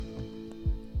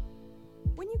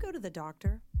the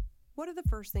doctor, what are the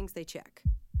first things they check?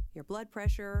 Your blood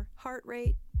pressure, heart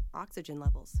rate, oxygen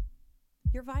levels.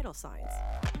 Your vital signs,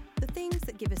 the things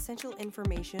that give essential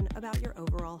information about your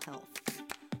overall health.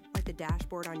 Like the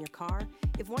dashboard on your car,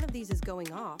 if one of these is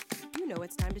going off, you know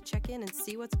it's time to check in and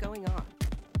see what's going on.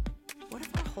 What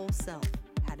if our whole self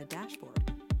had a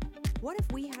dashboard? What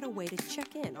if we had a way to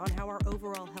check in on how our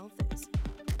overall health is?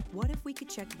 What if we could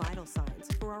check vital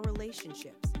signs for our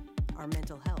relationships, our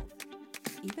mental health,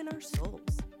 even our souls?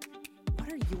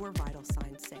 What are your vital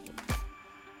signs saying?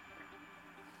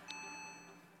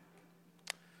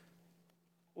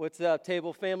 What's up,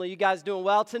 Table family? You guys doing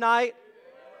well tonight?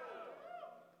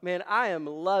 Man, I am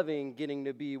loving getting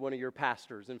to be one of your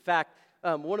pastors. In fact,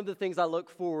 one of the things I look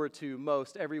forward to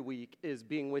most every week is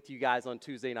being with you guys on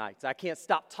Tuesday nights. I can't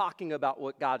stop talking about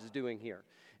what God's doing here.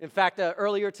 In fact,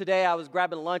 earlier today, I was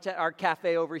grabbing lunch at our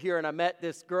cafe over here, and I met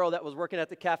this girl that was working at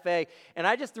the cafe, and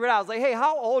I just threw it out. I was like, hey,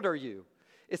 how old are you?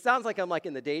 It sounds like I'm like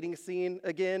in the dating scene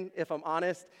again, if I'm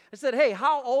honest. I said, hey,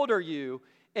 how old are you?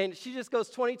 And she just goes,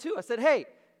 22. I said, hey,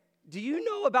 do you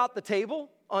know about the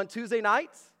table on Tuesday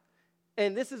nights?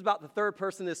 And this is about the third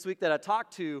person this week that I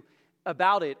talked to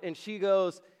about it. And she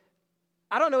goes,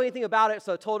 I don't know anything about it.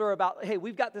 So I told her about, hey,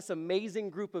 we've got this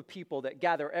amazing group of people that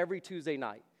gather every Tuesday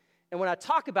night. And when I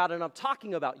talk about it, I'm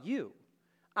talking about you.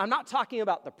 I'm not talking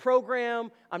about the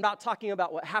program. I'm not talking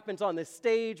about what happens on this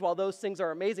stage. While those things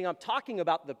are amazing, I'm talking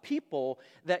about the people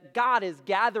that God is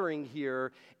gathering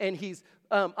here, and He's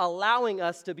allowing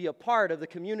us to be a part of the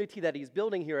community that He's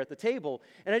building here at the table.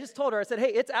 And I just told her, I said,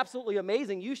 hey, it's absolutely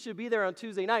amazing. You should be there on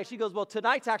Tuesday night. She goes, well,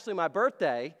 tonight's actually my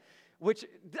birthday, which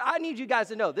I need you guys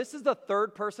to know. This is the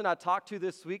third person I talked to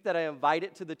this week that I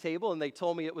invited to the table, and they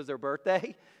told me it was their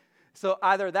birthday. So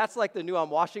either that's like the new I'm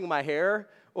washing my hair,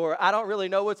 or I don't really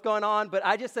know what's going on, but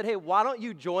I just said, hey, why don't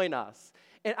you join us?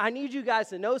 And I need you guys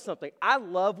to know something. I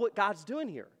love what God's doing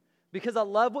here because I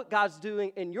love what God's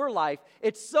doing in your life.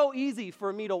 It's so easy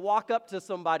for me to walk up to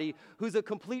somebody who's a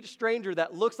complete stranger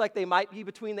that looks like they might be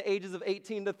between the ages of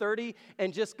 18 to 30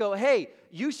 and just go, hey,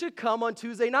 you should come on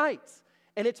Tuesday nights.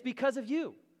 And it's because of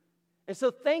you. And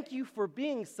so thank you for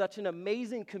being such an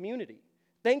amazing community.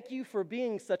 Thank you for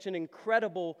being such an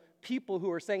incredible people who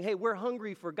are saying, hey, we're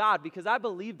hungry for God, because I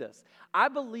believe this. I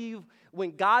believe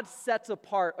when God sets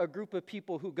apart a group of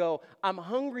people who go, I'm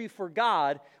hungry for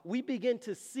God, we begin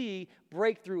to see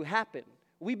breakthrough happen.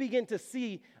 We begin to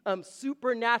see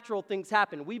supernatural things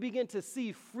happen. We begin to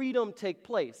see freedom take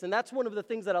place. And that's one of the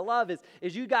things that I love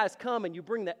is you guys come and you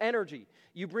bring the energy.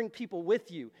 You bring people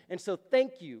with you. And so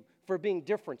thank you for being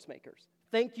difference makers.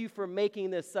 Thank you for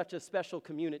making this such a special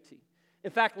community. In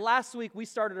fact, last week we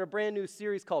started a brand new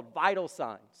series called Vital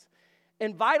Signs.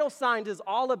 And Vital Signs is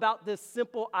all about this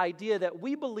simple idea that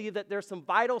we believe that there's some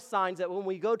vital signs that when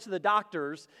we go to the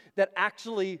doctors that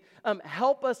actually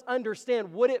help us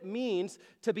understand what it means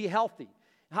to be healthy.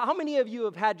 How many of you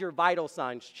have had your vital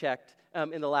signs checked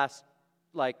in the last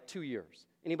 2 years?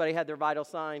 Anybody had their vital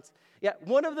signs? Yeah,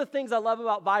 one of the things I love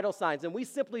about vital signs, and we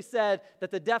simply said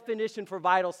that the definition for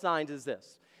vital signs is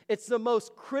this. It's the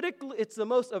most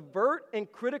overt and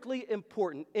critically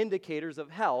important indicators of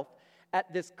health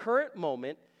at this current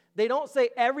moment. They don't say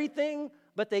everything,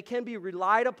 but they can be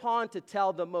relied upon to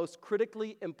tell the most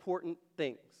critically important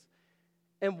things.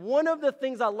 And one of the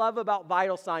things I love about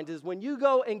vital signs is when you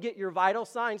go and get your vital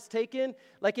signs taken,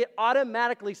 it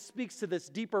automatically speaks to this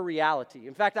deeper reality.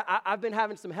 In fact, I've been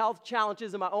having some health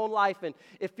challenges in my own life, and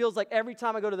it feels like every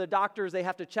time I go to the doctors, they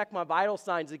have to check my vital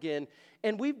signs again.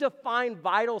 And we've defined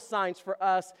vital signs for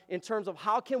us in terms of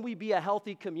how can we be a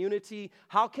healthy community?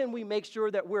 How can we make sure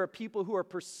that we're a people who are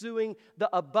pursuing the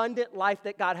abundant life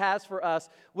that God has for us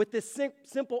with this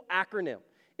simple acronym.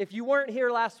 If you weren't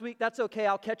here last week, that's okay.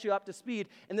 I'll catch you up to speed.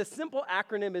 And the simple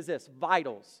acronym is this,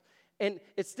 VITALS. And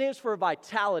it stands for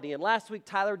vitality. And last week,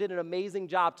 Tyler did an amazing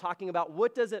job talking about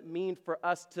what does it mean for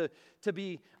us to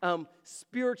be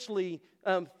spiritually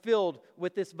filled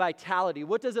with this vitality.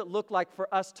 What does it look like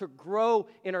for us to grow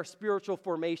in our spiritual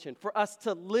formation, for us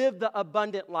to live the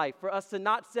abundant life, for us to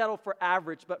not settle for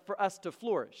average, but for us to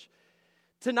flourish?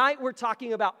 Tonight, we're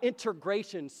talking about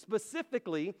integration.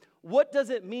 Specifically, what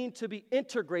does it mean to be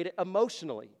integrated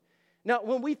emotionally? Now,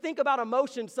 when we think about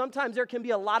emotions, sometimes there can be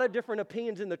a lot of different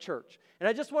opinions in the church. And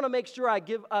I just want to make sure I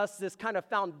give us this kind of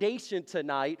foundation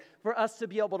tonight for us to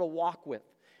be able to walk with.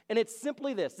 And it's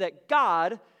simply this, that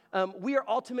God, we are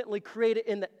ultimately created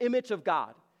in the image of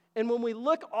God. And when we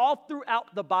look all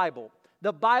throughout the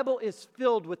Bible is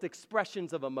filled with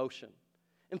expressions of emotion.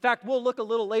 In fact, we'll look a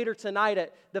little later tonight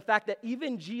at the fact that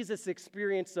even Jesus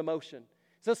experienced emotion.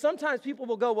 So sometimes people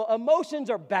will go, well, emotions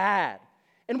are bad,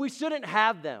 and we shouldn't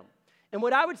have them. And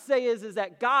what I would say is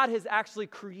that God has actually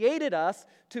created us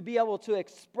to be able to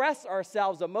express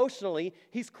ourselves emotionally.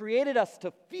 He's created us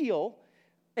to feel,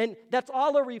 and that's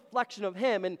all a reflection of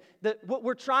Him. And what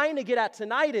we're trying to get at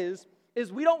tonight is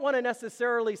we don't want to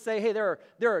necessarily say, hey, there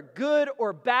are good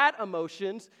or bad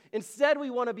emotions. Instead, we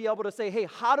want to be able to say, hey,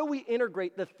 how do we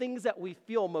integrate the things that we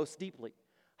feel most deeply?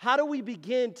 How do we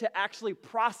begin to actually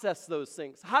process those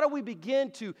things? How do we begin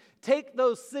to take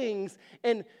those things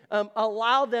and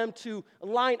allow them to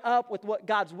line up with what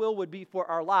God's will would be for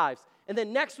our lives? And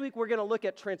then next week, we're going to look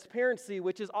at transparency,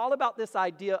 which is all about this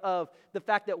idea of the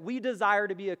fact that we desire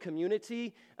to be a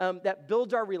community that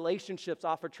builds our relationships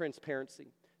off of transparency.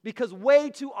 Because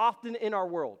way too often in our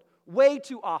world, way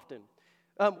too often,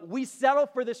 we settle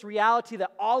for this reality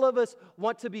that all of us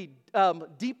want to be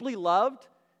deeply loved.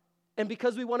 And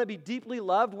because we want to be deeply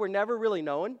loved, we're never really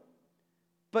known.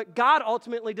 But God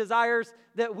ultimately desires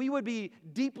that we would be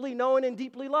deeply known and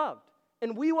deeply loved.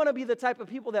 And we want to be the type of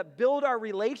people that build our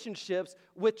relationships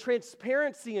with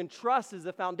transparency and trust as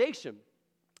the foundation.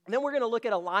 And then we're going to look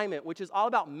at alignment, which is all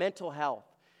about mental health.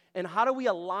 And how do we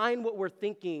align what we're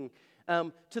thinking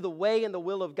to the way and the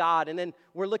will of God. And then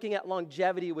we're looking at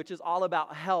longevity, which is all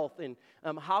about health and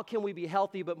how can we be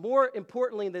healthy, but more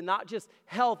importantly than not just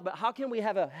health, but how can we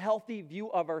have a healthy view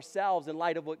of ourselves in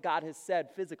light of what God has said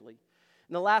physically.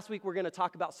 And the last week we're going to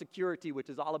talk about security, which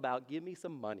is all about give me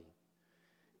some money.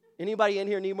 Anybody in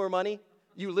here need more money?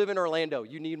 You live in Orlando,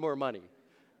 you need more money.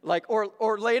 Like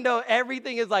Orlando,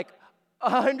 everything is like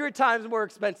 100 times more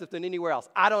expensive than anywhere else.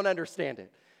 I don't understand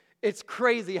it. It's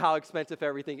crazy how expensive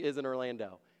everything is in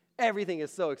Orlando. Everything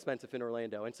is so expensive in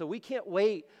Orlando. And so we can't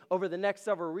wait over the next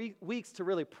several weeks to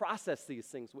really process these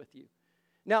things with you.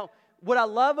 Now, what I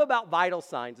love about vital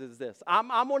signs is this.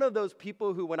 I'm one of those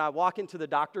people who, when I walk into the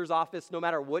doctor's office, no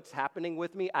matter what's happening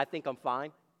with me, I think I'm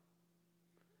fine.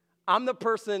 I'm the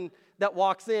person that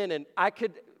walks in and I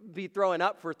could be throwing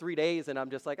up for 3 days and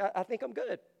I'm just like, I think I'm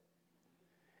good.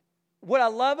 What I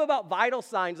love about vital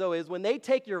signs, though, is when they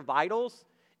take your vitals,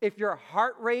 if your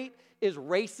heart rate is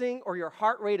racing or your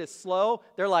heart rate is slow,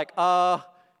 they're like,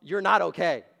 you're not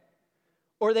okay.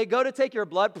 Or they go to take your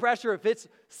blood pressure, if it's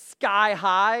sky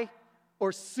high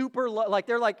or super low, like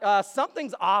they're like,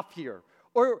 something's off here.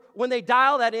 Or when they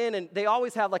dial that in, and they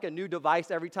always have like a new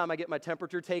device every time I get my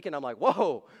temperature taken, I'm like,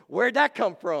 whoa, where'd that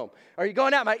come from? Are you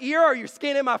going at my ear or are you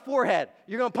scanning my forehead?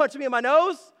 You're going to punch me in my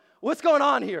nose? What's going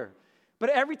on here? But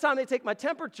every time they take my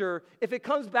temperature, if it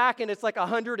comes back and it's like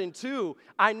 102,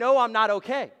 I know I'm not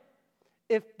okay.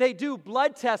 If they do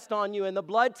blood tests on you and the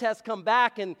blood tests come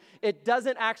back and it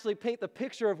doesn't actually paint the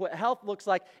picture of what health looks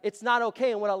like, it's not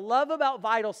okay. And what I love about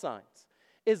vital signs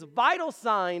is vital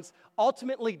signs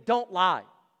ultimately don't lie.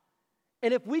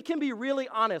 And if we can be really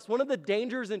honest, one of the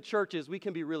dangers in church is we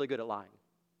can be really good at lying.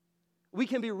 We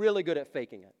can be really good at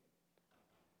faking it.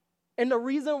 And the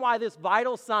reason why this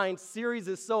Vital Signs series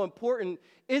is so important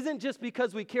isn't just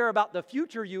because we care about the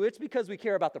future you, it's because we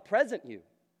care about the present you.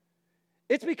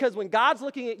 It's because when God's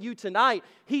looking at you tonight,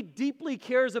 He deeply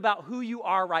cares about who you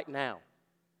are right now.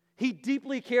 He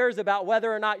deeply cares about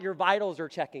whether or not your vitals are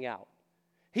checking out.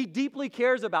 He deeply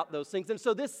cares about those things. And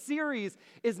so this series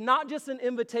is not just an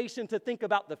invitation to think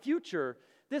about the future.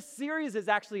 This series is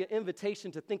actually an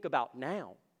invitation to think about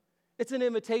now. It's an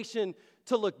invitation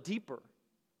to look deeper.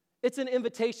 It's an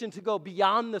invitation to go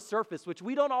beyond the surface, which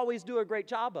we don't always do a great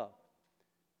job of.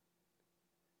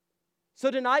 So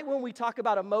tonight when we talk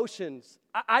about emotions,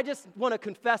 I just want to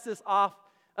confess this off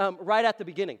right at the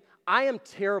beginning. I am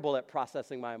terrible at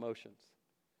processing my emotions.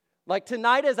 Like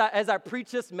tonight as I preach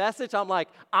this message, I'm like,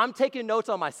 I'm taking notes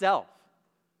on myself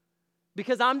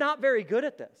because I'm not very good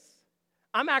at this.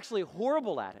 I'm actually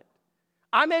horrible at it.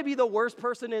 I may be the worst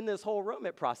person in this whole room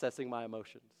at processing my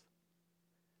emotions.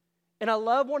 And I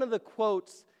love one of the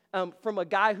quotes from a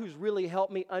guy who's really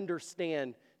helped me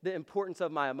understand the importance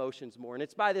of my emotions more. And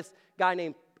it's by this guy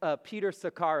named Peter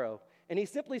Sakaro. And he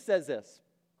simply says this: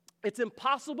 it's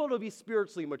impossible to be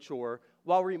spiritually mature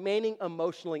while remaining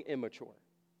emotionally immature.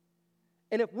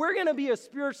 And if we're going to be a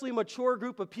spiritually mature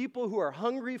group of people who are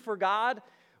hungry for God,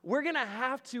 we're going to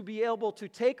have to be able to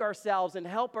take ourselves and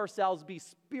help ourselves be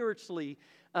spiritually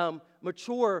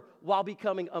mature while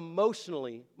becoming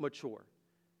emotionally mature.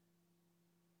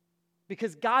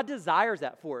 Because God desires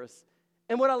that for us.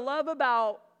 And what I love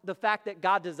about the fact that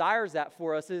God desires that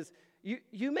for us is,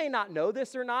 you may not know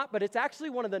this or not, but it's actually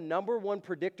one of the number one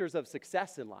predictors of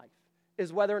success in life,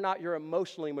 is whether or not you're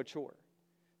emotionally mature.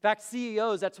 In fact,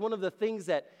 CEOs, that's one of the things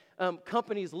that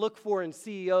companies look for in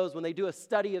CEOs when they do a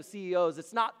study of CEOs.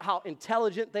 It's not how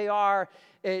intelligent they are.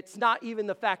 It's not even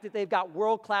the fact that they've got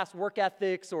world-class work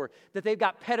ethics or that they've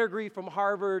got pedigree from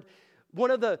Harvard.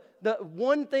 the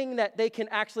one thing that they can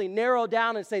actually narrow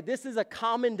down and say this is a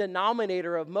common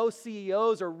denominator of most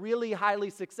CEOs or really highly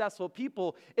successful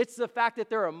people, it's the fact that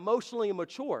they're emotionally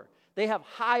mature. They have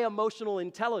high emotional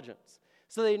intelligence.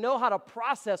 So they know how to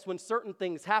process when certain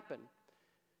things happen.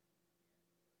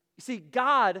 You see,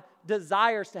 God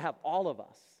desires to have all of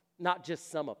us, not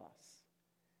just some of us.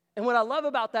 And what I love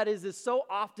about that is so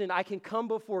often I can come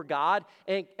before God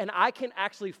and I can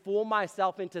actually fool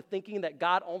myself into thinking that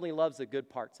God only loves the good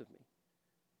parts of me.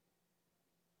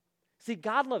 See,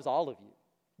 God loves all of you.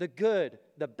 The good,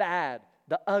 the bad,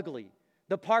 the ugly,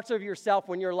 the parts of yourself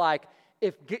when you're like,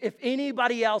 if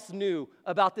anybody else knew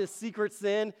about this secret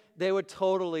sin, they would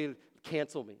totally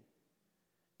cancel me.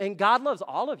 And God loves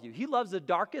all of you. He loves the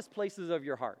darkest places of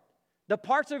your heart, the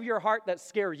parts of your heart that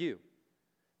scare you.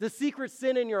 The secret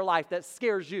sin in your life that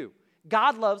scares you.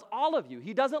 God loves all of you.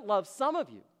 He doesn't love some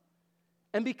of you.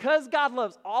 And because God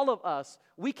loves all of us,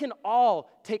 we can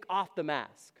all take off the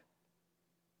mask.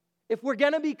 If we're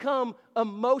going to become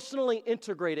emotionally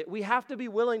integrated, we have to be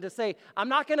willing to say, I'm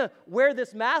not going to wear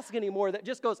this mask anymore that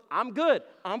just goes, I'm good,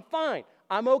 I'm fine,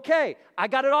 I'm okay, I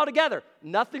got it all together.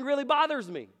 Nothing really bothers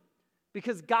me.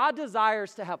 Because God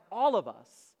desires to have all of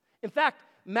us. In fact,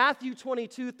 Matthew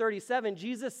 22:37,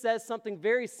 Jesus says something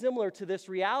very similar to this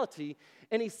reality.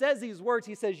 And he says these words.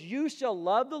 He says, you shall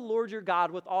love the Lord your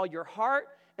God with all your heart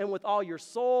and with all your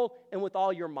soul and with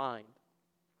all your mind.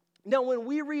 Now, when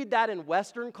we read that in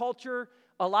Western culture,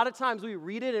 a lot of times we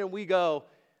read it and we go,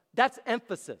 that's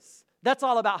emphasis. That's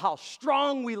all about how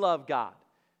strong we love God.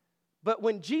 But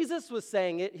when Jesus was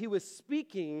saying it, he was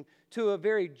speaking to a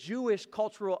very Jewish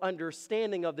cultural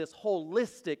understanding of this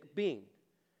holistic being.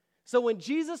 So when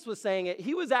Jesus was saying it,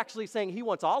 he was actually saying he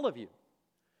wants all of you.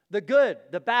 The good,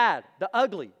 the bad, the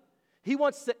ugly. He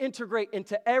wants to integrate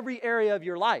into every area of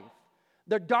your life.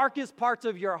 The darkest parts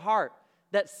of your heart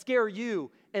that scare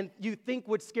you and you think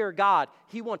would scare God,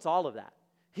 he wants all of that.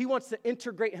 He wants to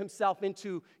integrate himself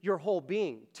into your whole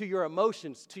being, to your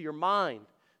emotions, to your mind,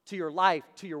 to your life,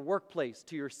 to your workplace,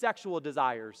 to your sexual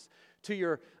desires, to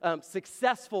your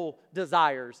successful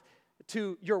desires,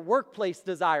 to your workplace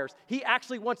desires. He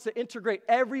actually wants to integrate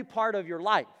every part of your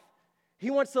life. He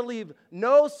wants to leave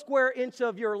no square inch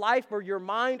of your life or your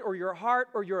mind or your heart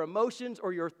or your emotions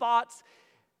or your thoughts.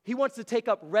 He wants to take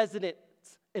up residence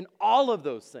in all of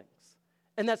those things.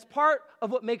 And that's part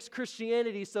of what makes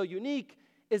Christianity so unique,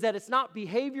 is that it's not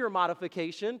behavior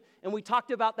modification. And we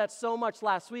talked about that so much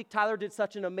last week. Tyler did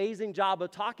such an amazing job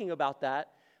of talking about that.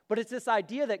 But it's this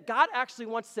idea that God actually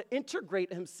wants to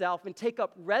integrate himself and take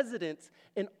up residence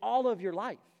in all of your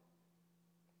life.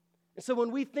 And so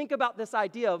when we think about this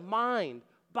idea of mind,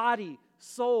 body,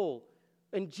 soul,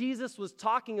 and Jesus was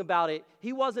talking about it,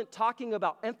 he wasn't talking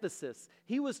about emphasis.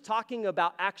 He was talking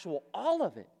about actual all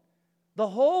of it, the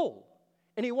whole.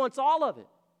 And he wants all of it.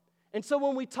 And so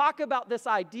when we talk about this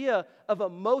idea of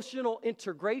emotional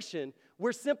integration,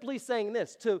 we're simply saying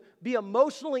this: to be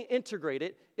emotionally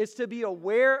integrated is to be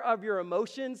aware of your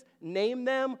emotions, name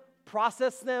them,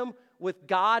 process them with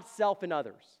God, self, and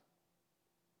others.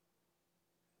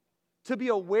 To be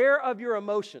aware of your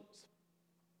emotions,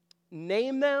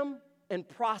 name them, and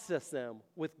process them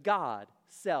with God,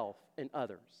 self, and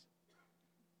others.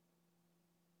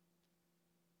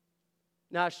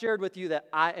 Now, I shared with you that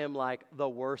I am like the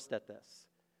worst at this.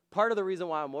 Part of the reason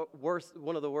why I'm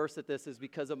one of the worst at this is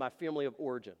because of my family of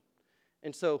origin.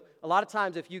 And so a lot of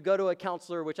times if you go to a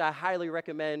counselor, which I highly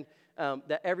recommend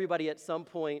that everybody at some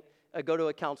point go to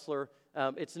a counselor,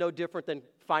 it's no different than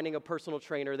finding a personal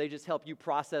trainer. They just help you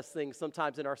process things.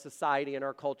 Sometimes in our society, in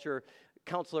our culture,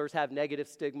 counselors have negative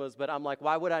stigmas, but I'm like,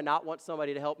 why would I not want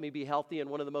somebody to help me be healthy in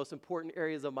one of the most important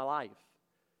areas of my life?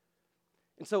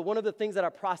 And so one of the things that I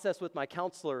process with my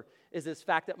counselor is this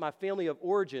fact that my family of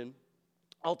origin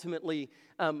ultimately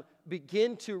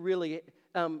begin to really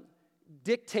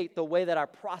dictate the way that I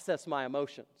process my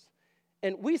emotions.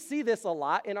 And we see this a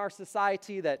lot in our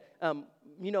society that,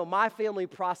 my family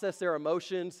processed their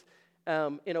emotions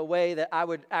in a way that I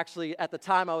would actually, at the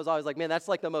time, I was always like, man, that's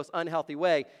like the most unhealthy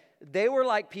way. They were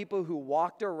like people who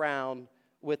walked around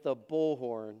with a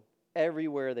bullhorn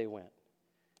everywhere they went.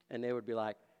 And they would be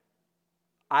like,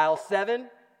 aisle 7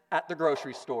 at the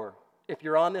grocery store. If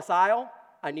you're on this aisle,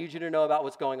 I need you to know about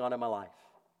what's going on in my life.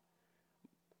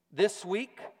 This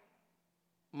week,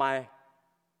 my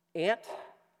aunt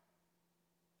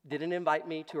didn't invite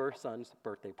me to her son's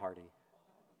birthday party.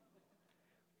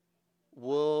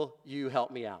 Will you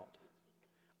help me out?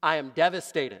 I am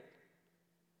devastated.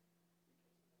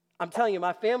 I'm telling you,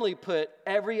 my family put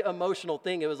every emotional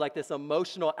thing, it was like this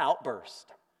emotional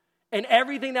outburst. And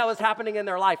everything that was happening in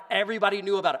their life, everybody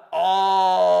knew about it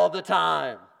all the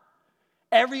time.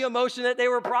 Every emotion that they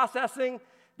were processing,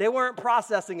 they weren't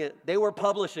processing it, they were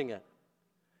publishing it.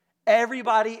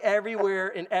 Everybody, everywhere,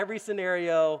 in every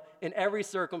scenario, in every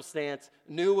circumstance,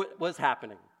 knew what was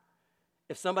happening.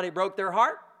 If somebody broke their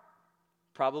heart,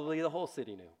 probably the whole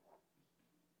city knew.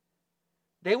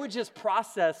 They would just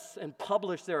process and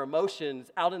publish their emotions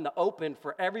out in the open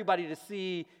for everybody to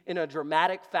see in a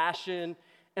dramatic fashion.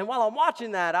 And while I'm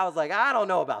watching that, I was like, I don't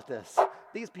know about this.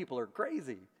 These people are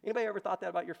crazy. Anybody ever thought that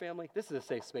about your family? This is a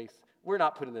safe space. We're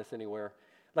not putting this anywhere.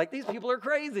 Like, these people are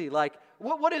crazy. Like,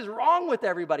 what is wrong with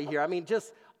everybody here? I mean,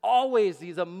 just always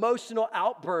these emotional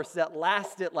outbursts that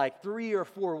lasted like 3 or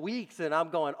 4 weeks. And I'm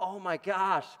going, oh my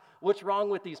gosh, what's wrong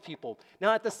with these people?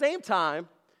 Now, at the same time,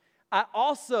 I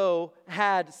also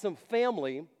had some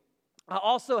family. I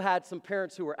also had some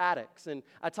parents who were addicts. And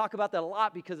I talk about that a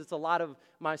lot because it's a lot of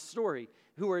my story,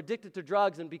 who were addicted to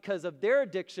drugs. And because of their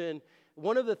addiction,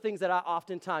 one of the things that I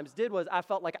oftentimes did was I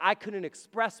felt like I couldn't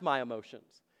express my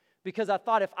emotions. Because I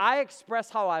thought if I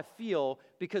express how I feel,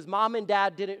 because mom and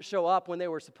dad didn't show up when they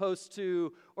were supposed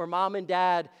to, or mom and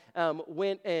dad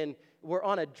went and were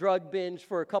on a drug binge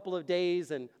for a couple of days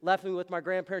and left me with my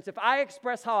grandparents, if I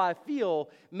express how I feel,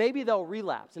 maybe they'll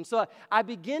relapse. And so I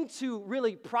begin to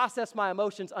really process my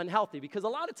emotions unhealthy, because a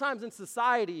lot of times in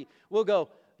society, we'll go,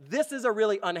 this is a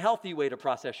really unhealthy way to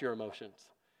process your emotions.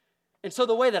 And so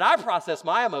the way that I process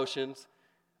my emotions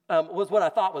was what I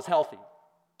thought was healthy.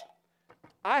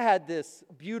 I had this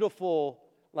beautiful,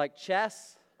 like,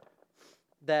 chest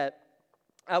that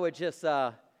I would just,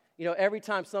 every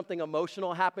time something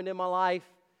emotional happened in my life,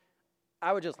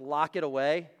 I would just lock it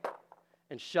away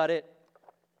and shut it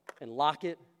and lock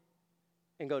it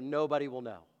and go, nobody will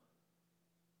know.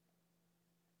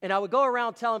 And I would go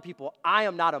around telling people, I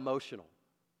am not emotional.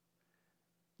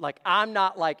 Like, I'm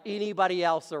not like anybody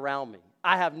else around me.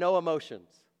 I have no emotions.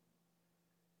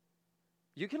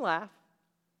 You can laugh.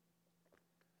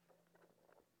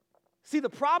 See, the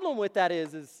problem with that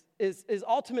is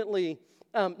ultimately,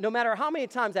 no matter how many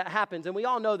times that happens, and we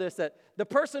all know this, that the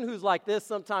person who's like this,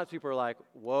 sometimes people are like,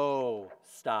 whoa,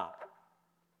 stop.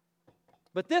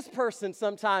 But this person,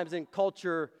 sometimes in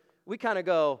culture, we kind of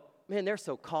go, man, they're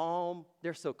so calm,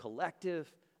 they're so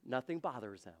collective, nothing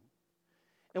bothers them.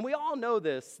 And we all know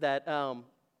this, that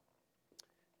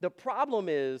the problem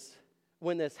is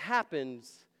when this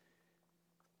happens,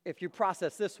 if you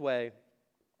process this way,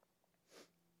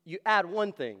 you add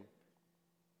one thing,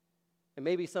 and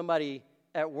maybe somebody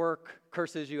at work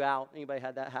curses you out. Anybody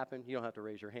had that happen? You don't have to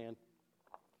raise your hand.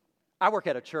 I work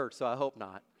at a church, so I hope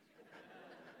not.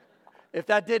 If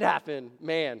that did happen,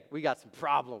 man, we got some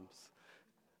problems.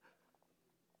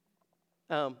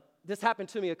 This happened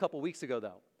to me a couple weeks ago,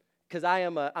 though, because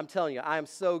I'm telling you, I am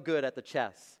so good at the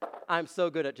chess. I'm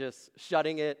so good at just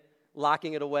shutting it,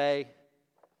 locking it away.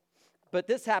 But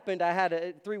this happened,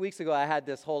 3 weeks ago, I had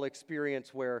this whole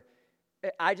experience where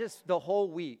the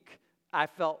whole week, I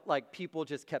felt like people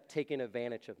just kept taking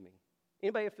advantage of me.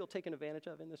 Anybody feel taken advantage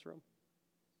of in this room?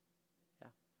 Yeah,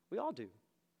 we all do.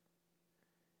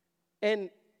 And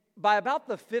by about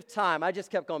the 5th time, I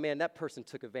just kept going, man, that person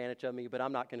took advantage of me, but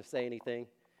I'm not going to say anything.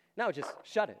 And I would just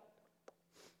shut it.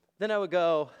 Then I would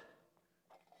go,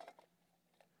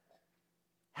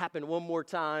 happen one more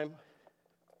time.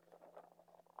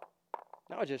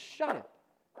 Now I just shut it.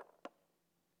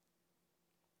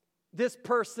 This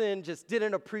person just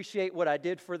didn't appreciate what I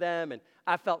did for them, and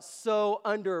I felt so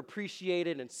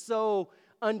underappreciated and so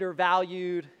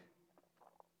undervalued.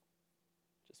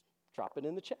 Just drop it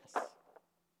in the chest.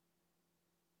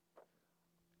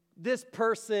 This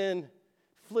person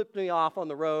flipped me off on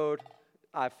the road,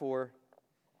 I-4.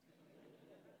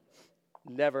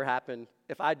 Never happened.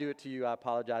 If I do it to you, I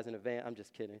apologize in advance. I'm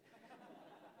just kidding.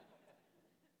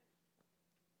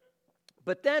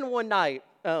 But then one night,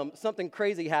 something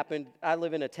crazy happened. I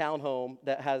live in a townhome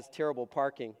that has terrible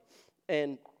parking.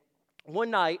 And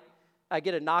one night, I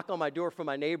get a knock on my door from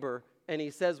my neighbor, and he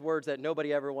says words that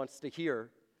nobody ever wants to hear.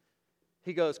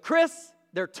 He goes, Chris,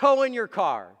 they're towing your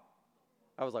car.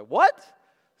 I was like, what?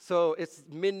 So it's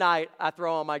midnight. I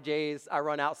throw on my J's. I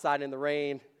run outside in the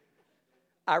rain.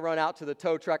 I run out to the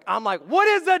tow truck. I'm like, what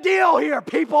is the deal here,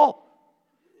 people?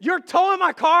 You're towing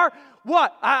my car?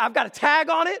 What? I've got a tag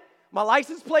on it? My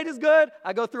license plate is good.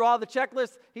 I go through all the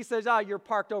checklists. He says, you're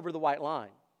parked over the white line.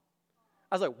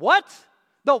 I was like, what?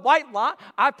 The white line?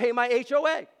 I pay my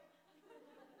HOA.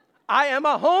 I am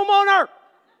a homeowner.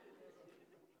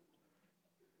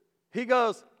 He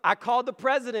goes, I called the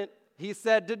president. He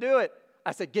said to do it.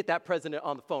 I said, get that president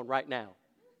on the phone right now.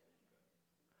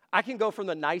 I can go from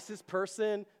the nicest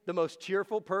person, the most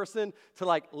cheerful person, to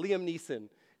like Liam Neeson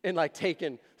and like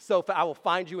taken, so I will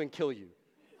find you and kill you.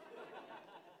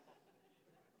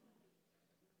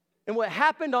 And what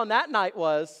happened on that night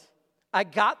was I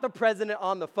got the president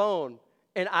on the phone,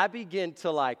 and I began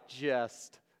to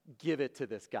just give it to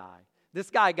this guy. This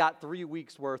guy got 3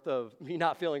 weeks worth of me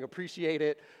not feeling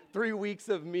appreciated, 3 weeks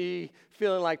of me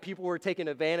feeling like people were taking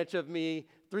advantage of me,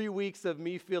 3 weeks of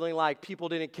me feeling like people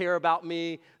didn't care about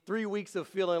me, 3 weeks of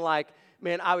feeling like,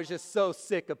 man, I was just so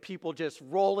sick of people just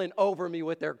rolling over me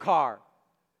with their car.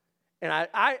 And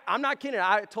I'm not kidding.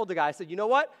 I told the guy, I said, you know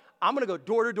what? I'm going to go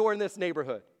door to door in this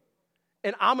neighborhood,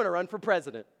 and I'm going to run for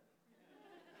president.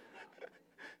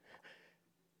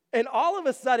 And all of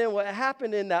a sudden, what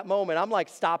happened in that moment, I'm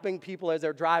stopping people as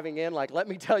they're driving in, let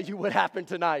me tell you what happened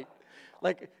tonight.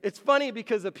 It's funny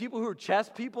because the people who are chess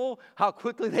people, how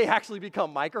quickly they actually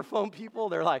become microphone people.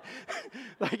 They're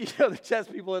the chess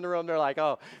people in the room, they're like,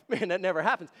 oh, man, that never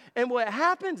happens. And what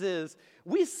happens is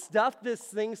we stuff this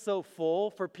thing so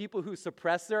full for people who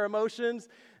suppress their emotions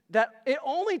that it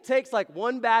only takes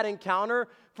one bad encounter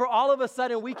for all of a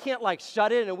sudden we can't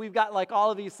shut it, and we've got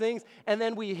all of these things, and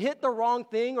then we hit the wrong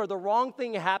thing or the wrong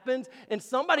thing happens, and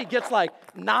somebody gets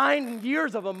 9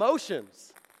 years of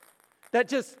emotions that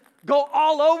just go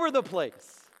all over the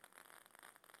place.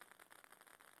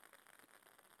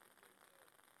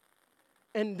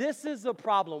 And this is the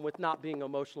problem with not being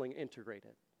emotionally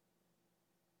integrated.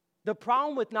 The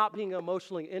problem with not being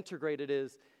emotionally integrated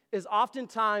is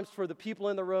oftentimes for the people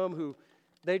in the room who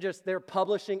they're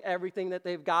publishing everything that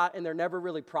they've got and they're never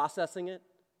really processing it.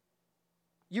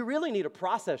 You really need to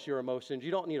process your emotions. You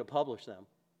don't need to publish them.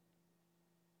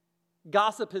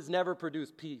 Gossip has never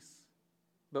produced peace,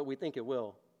 but we think it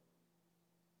will.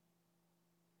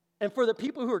 And for the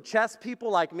people who are chess people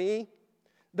like me,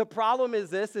 the problem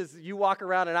is you walk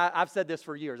around, and I've said this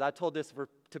for years. I've told this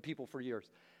to people for years.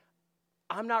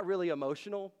 I'm not really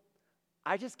emotional.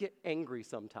 I just get angry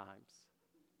sometimes.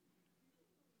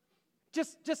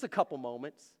 Just a couple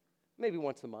moments, maybe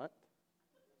once a month.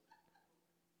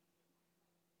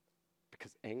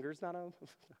 Because anger's not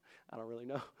I don't really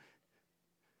know.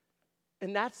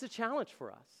 And that's the challenge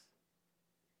for us.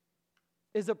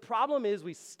 The problem is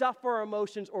we stuff our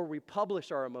emotions or we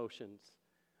publish our emotions,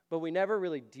 but we never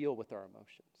really deal with our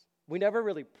emotions. We never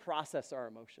really process our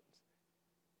emotions.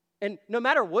 And no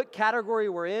matter what category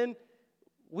we're in,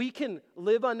 we can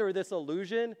live under this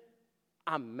illusion,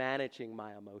 I'm managing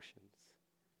my emotions.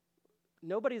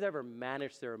 Nobody's ever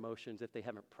managed their emotions if they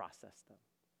haven't processed them.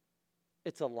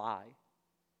 It's a lie.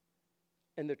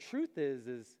 And the truth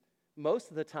is most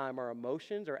of the time our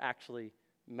emotions are actually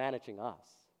managing us.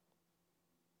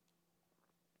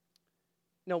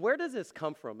 Now, where does this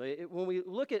come from? When we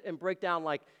look at and break down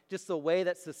just the way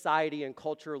that society and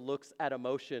culture looks at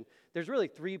emotion, there's really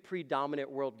 3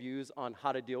 predominant worldviews on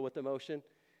how to deal with emotion.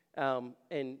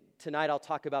 And tonight I'll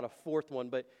talk about a 4th one,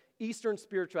 but Eastern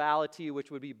spirituality,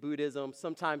 which would be Buddhism,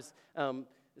 sometimes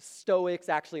Stoics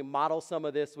actually model some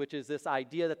of this, which is this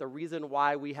idea that the reason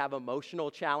why we have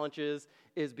emotional challenges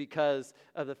is because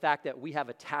of the fact that we have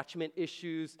attachment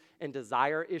issues and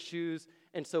desire issues.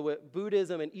 And so what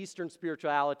Buddhism and Eastern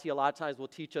spirituality a lot of times will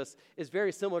teach us is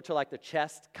very similar to the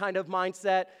chest kind of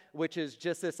mindset, which is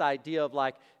just this idea of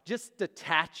just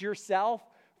detach yourself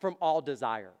from all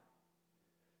desire.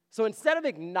 So instead of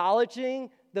acknowledging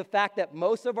the fact that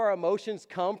most of our emotions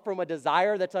come from a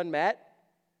desire that's unmet,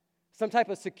 some type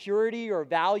of security or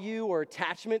value or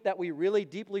attachment that we really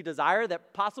deeply desire,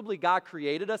 that possibly God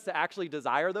created us to actually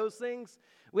desire those things,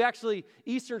 we actually,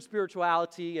 Eastern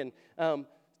spirituality and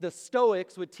the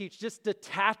Stoics would teach just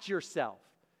detach yourself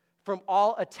from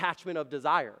all attachment of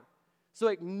desire. So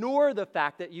ignore the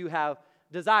fact that you have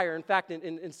desire. In fact,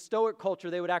 in Stoic culture,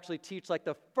 they would actually teach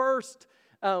the first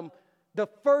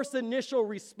initial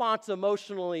response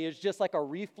emotionally is just a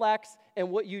reflex, and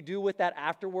what you do with that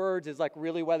afterwards is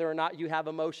really whether or not you have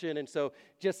emotion. And so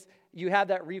just you have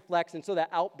that reflex, and so that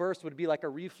outburst would be a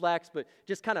reflex, but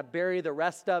just kind of bury the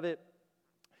rest of it.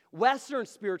 Western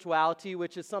spirituality,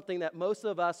 which is something that most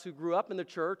of us who grew up in the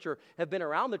church or have been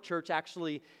around the church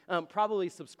actually probably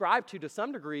subscribe to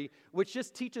some degree, which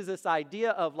just teaches this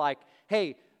idea of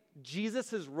hey,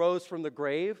 Jesus has rose from the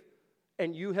grave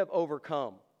and you have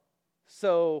overcome.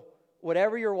 So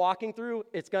whatever you're walking through,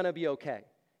 it's going to be okay.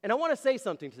 And I want to say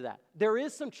something to that. There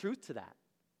is some truth to that.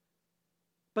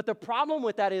 But the problem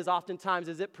with that is oftentimes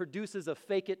is it produces a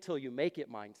fake it till you make it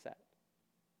mindset.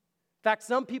 In fact,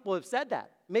 some people have said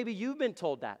that. Maybe you've been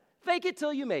told that. Fake it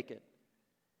till you make it.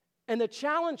 And the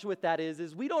challenge with that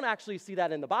is we don't actually see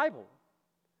that in the Bible.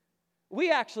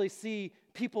 We actually see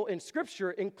people in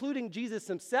Scripture, including Jesus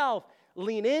himself,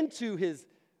 lean into his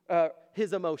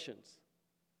emotions.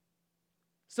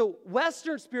 So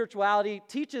Western spirituality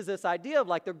teaches this idea of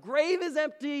the grave is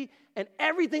empty, and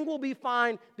everything will be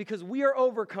fine because we are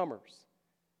overcomers.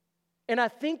 And I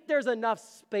think there's enough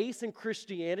space in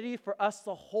Christianity for us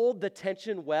to hold the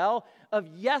tension well of,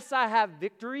 yes, I have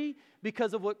victory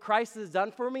because of what Christ has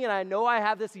done for me, and I know I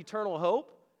have this eternal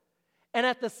hope. And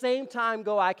at the same time,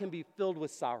 I can be filled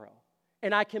with sorrow,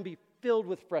 and I can be filled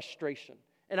with frustration,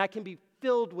 and I can be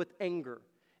filled with anger.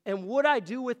 And what I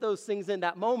do with those things in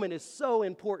that moment is so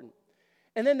important.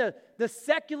 And then the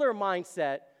secular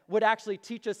mindset would actually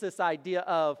teach us this idea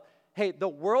of, hey, the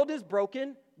world is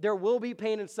broken. There will be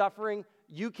pain and suffering.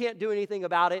 You can't do anything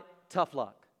about it. Tough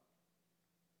luck.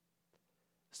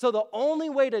 So the only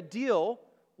way to deal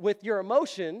with your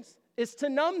emotions is to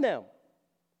numb them.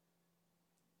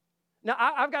 Now,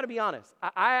 I've got to be honest.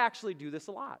 I actually do this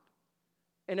a lot.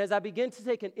 And as I begin to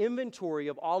take an inventory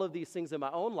of all of these things in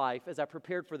my own life, as I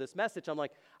prepared for this message, I'm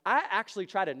like, I actually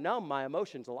try to numb my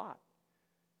emotions a lot.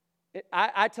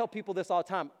 I tell people this all the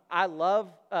time. I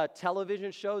love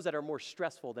television shows that are more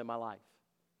stressful than my life.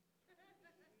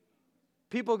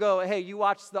 People go, hey, you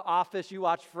watch The Office, you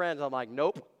watch Friends. I'm like,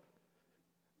 nope.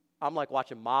 I'm like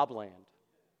watching Mobland.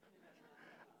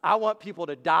 I want people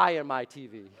to die in my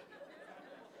TV.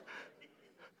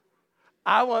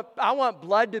 I want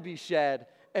blood to be shed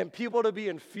and people to be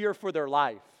in fear for their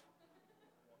life.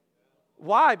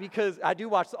 Why? Because I do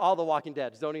watch all the Walking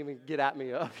Dead. Don't even get at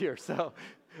me up here. So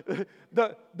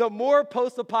the more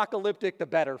post-apocalyptic, the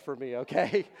better for me,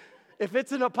 okay? If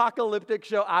it's an apocalyptic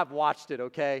show, I've watched it,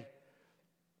 okay?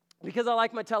 Because I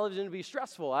like my television to be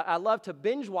stressful. I love to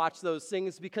binge watch those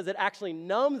things because it actually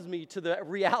numbs me to the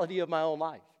reality of my own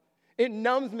life. It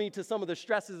numbs me to some of the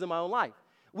stresses in my own life.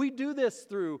 We do this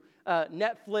through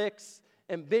Netflix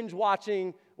and binge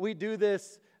watching. We do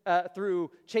this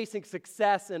through chasing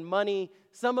success and money.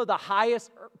 Some of the highest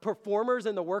performers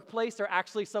in the workplace are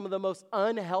actually some of the most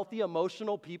unhealthy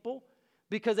emotional people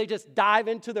because they just dive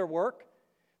into their work.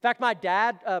 In fact, my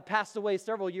dad passed away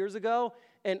several years ago,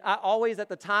 and I always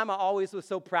was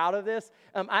so proud of this.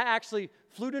 I actually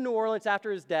flew to New Orleans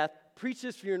after his death, preached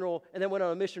his funeral, and then went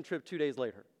on a mission trip 2 days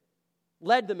later.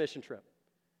 Led the mission trip,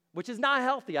 which is not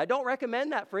healthy. I don't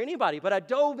recommend that for anybody, but I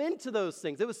dove into those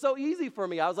things. It was so easy for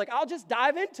me. I was like, I'll just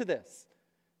dive into this.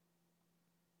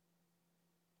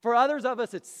 For others of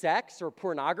us, it's sex or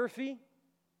pornography.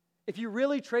 If you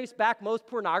really trace back most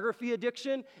pornography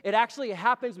addiction, it actually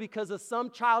happens because of some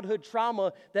childhood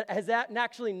trauma that has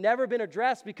actually never been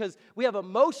addressed because we have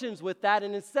emotions with that,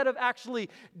 and instead of actually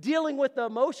dealing with the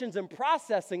emotions and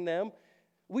processing them,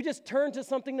 we just turn to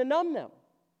something to numb them.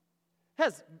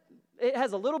 It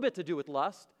has a little bit to do with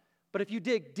lust, but if you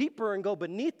dig deeper and go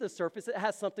beneath the surface, it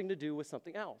has something to do with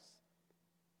something else.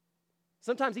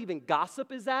 Sometimes even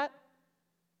gossip is that.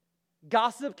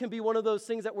 Gossip can be one of those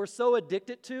things that we're so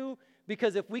addicted to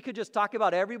because if we could just talk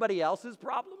about everybody else's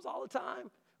problems all the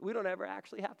time, we don't ever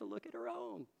actually have to look at our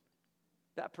own.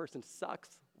 That person sucks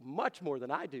much more than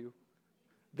I do.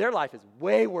 Their life is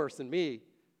way worse than me.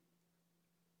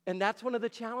 And that's one of the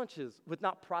challenges with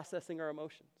not processing our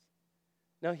emotions.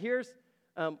 Now, here's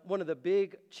one of the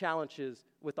big challenges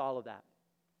with all of that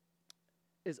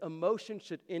is emotion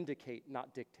should indicate,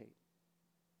 not dictate.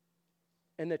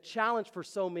 And the challenge for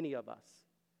so many of us,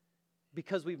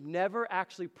 because we've never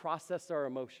actually processed our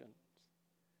emotions,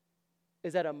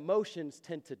 is that emotions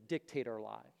tend to dictate our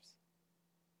lives.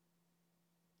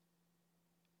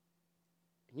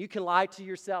 And you can lie to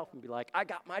yourself and be like, I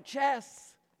got my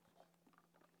chest.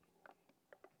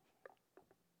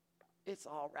 It's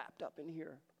all wrapped up in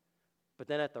here. But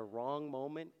then at the wrong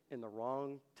moment, in the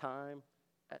wrong time,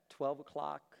 at 12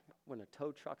 o'clock, when a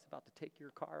tow truck's about to take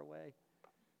your car away,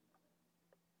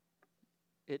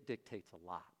 it dictates a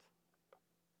lot.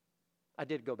 I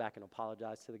did go back and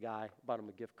apologize to the guy, bought him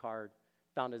a gift card,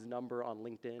 found his number on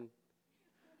LinkedIn.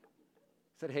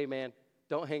 Said, hey man,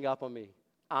 don't hang up on me.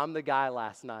 I'm the guy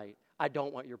last night. I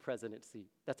don't want your president seat.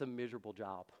 That's a miserable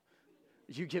job.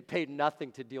 You get paid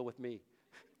nothing to deal with me.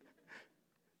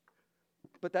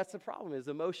 But that's the problem, is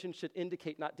emotion should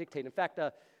indicate, not dictate. In fact,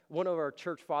 one of our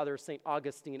church fathers, St.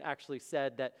 Augustine, actually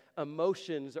said that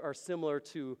emotions are similar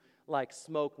to like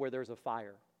smoke where there's a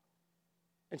fire.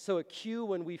 And so a cue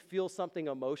when we feel something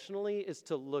emotionally is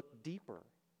to look deeper.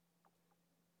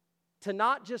 To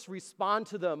not just respond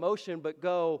to the emotion, but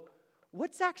go,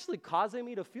 what's actually causing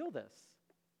me to feel this?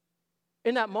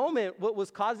 In that moment, what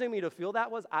was causing me to feel that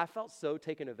was I felt so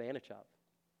taken advantage of.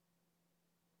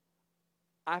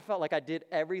 I felt like I did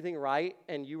everything right,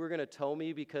 and you were going to tow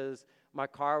me because my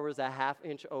car was a half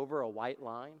inch over a white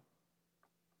line.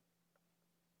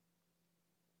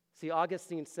 See,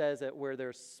 Augustine says that where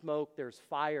there's smoke, there's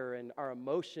fire, and our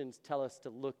emotions tell us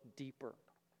to look deeper,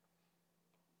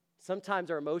 Sometimes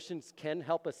our emotions can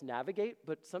help us navigate,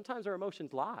 but sometimes our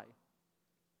emotions lie.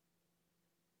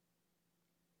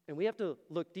 And we have to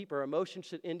look deeper. Emotions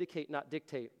should indicate, not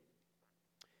dictate.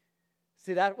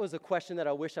 See, that was a question that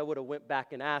I wish I would have went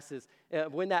back and asked.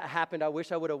 When that happened, I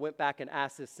wish I would have went back and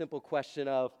asked this simple question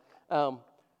of,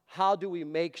 how do we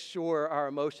make sure our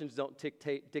emotions don't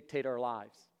dictate our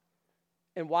lives?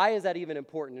 And why is that even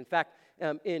important? In fact,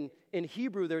 in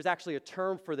Hebrew, there's actually a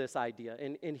term for this idea.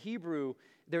 In Hebrew,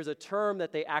 there's a term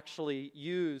that they actually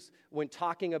use when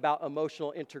talking about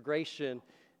emotional integration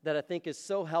that I think is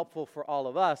so helpful for all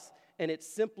of us. And it's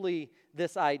simply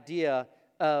this idea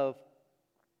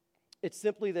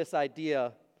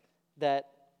that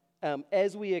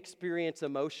as we experience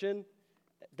emotion,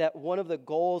 that one of the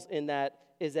goals in that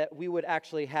is that we would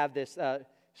actually have this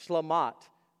shlemat,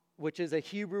 which is a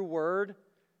Hebrew word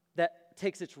that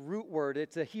takes its root word.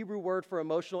 It's a Hebrew word for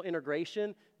emotional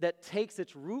integration that takes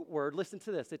its root word, listen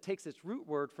to this, it takes its root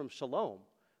word from shalom,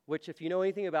 which if you know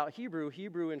anything about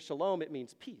Hebrew and shalom, it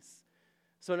means peace.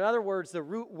 So in other words, the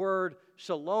root word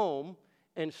shalom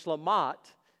and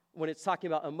shlemat, when it's talking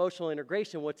about emotional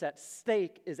integration, what's at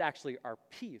stake is actually our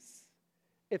peace.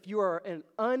 If you are an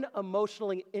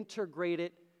unemotionally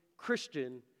integrated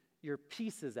Christian, your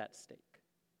peace is at stake.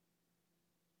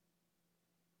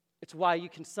 It's why you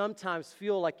can sometimes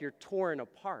feel like you're torn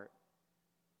apart.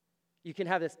 You can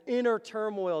have this inner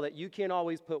turmoil that you can't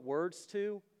always put words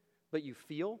to, but you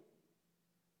feel.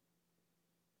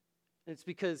 And it's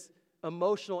because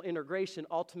emotional integration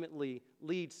ultimately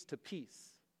leads to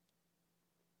peace.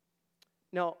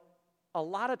 Now, a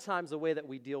lot of times the way that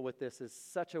we deal with this is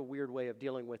such a weird way of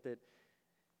dealing with it.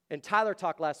 And Tyler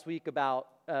talked last week about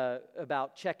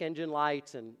check engine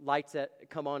lights and lights that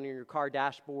come on in your car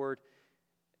dashboard.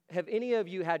 Have any of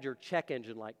you had your check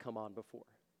engine light come on before?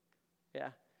 Yeah,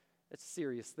 it's a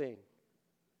serious thing.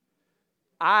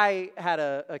 I had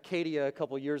a Acadia a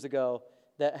couple years ago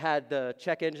that had the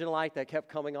check engine light that kept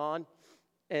coming on.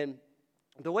 And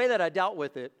the way that I dealt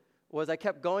with it was I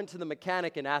kept going to the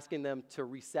mechanic and asking them to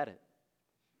reset it.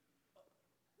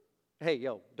 Hey,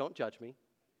 don't judge me.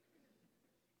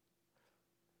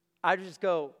 I just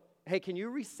go, hey, can you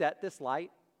reset this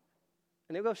light?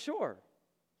 And they go, sure.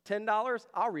 $10,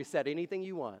 I'll reset anything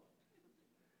you want.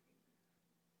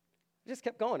 I just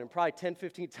kept going, and probably 10,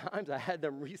 15 times I had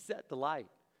them reset the light.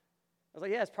 I was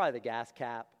like, yeah, it's probably the gas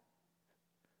cap.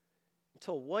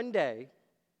 Until one day,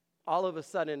 all of a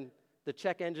sudden, the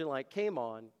check engine light came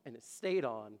on, and it stayed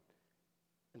on,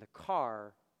 and the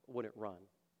car wouldn't run,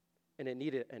 and it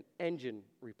needed an engine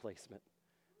replacement.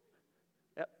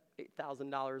 Yep,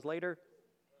 $8,000 later.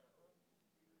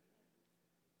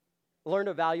 Learned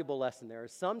a valuable lesson there.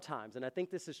 Sometimes, and I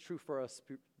think this is true for us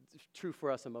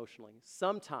emotionally,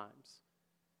 sometimes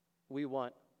we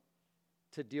want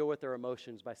to deal with our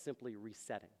emotions by simply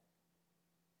resetting.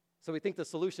 So we think the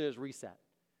solution is reset.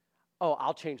 Oh,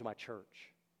 I'll change my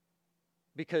church.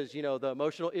 Because, the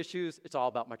emotional issues, it's all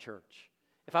about my church.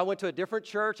 If I went to a different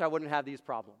church, I wouldn't have these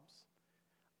problems.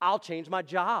 I'll change my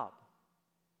job.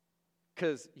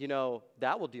 Because,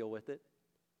 that will deal with it.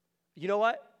 You know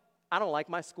what? I don't like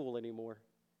my school anymore.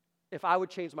 If I would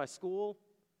change my school,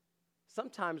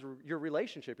 sometimes your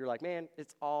relationship, you're like, man,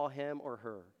 it's all him or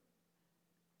her.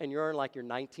 And you're in like your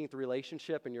 19th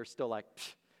relationship and you're still like,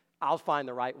 I'll find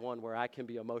the right one where I can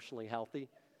be emotionally healthy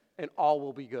and all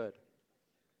will be good.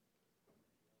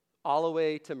 All the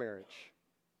way to marriage.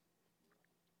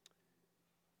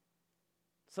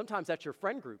 Sometimes that's your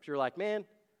friend groups. You're like, man,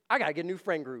 I got to get a new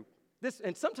friend group.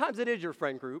 And sometimes it is your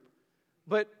friend group,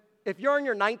 but if you're in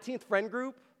your 19th friend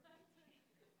group,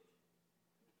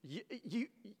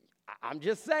 I'm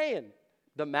just saying,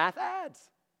 the math adds.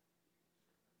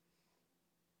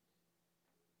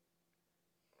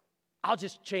 I'll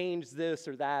just change this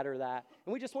or that or that.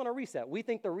 And we just want to reset. We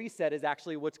think the reset is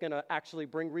actually what's going to actually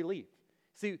bring relief.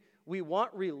 See, we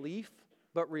want relief,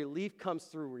 but relief comes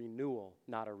through renewal,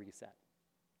 not a reset.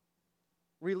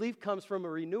 Relief comes from a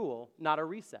renewal, not a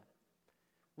reset.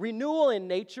 Renewal in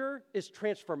nature is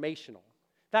transformational.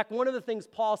 In fact, one of the things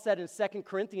Paul said in 2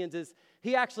 Corinthians is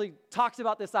he actually talks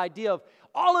about this idea of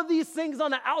all of these things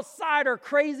on the outside are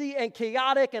crazy and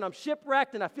chaotic and I'm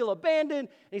shipwrecked and I feel abandoned. And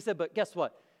he said, but guess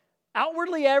what?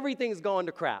 Outwardly, everything's going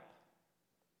to crap.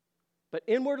 But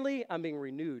inwardly, I'm being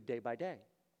renewed day by day.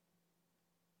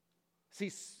 See,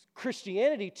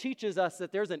 Christianity teaches us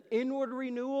that there's an inward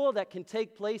renewal that can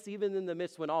take place even in the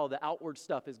midst when all the outward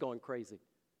stuff is going crazy.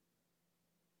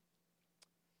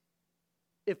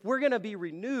 If we're going to be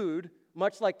renewed,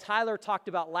 much like Tyler talked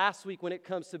about last week when it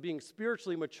comes to being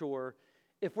spiritually mature,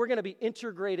 if we're going to be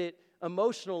integrated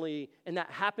emotionally and that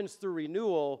happens through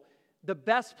renewal, the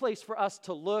best place for us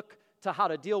to look to how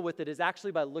to deal with it is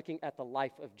actually by looking at the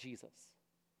life of Jesus.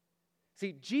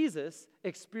 See, Jesus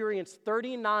experienced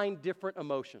 39 different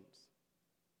emotions,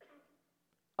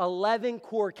 11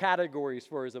 core categories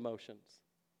for his emotions.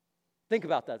 Think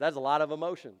about that. That's a lot of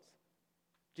emotions.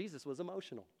 Jesus was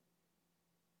emotional.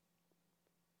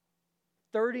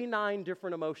 39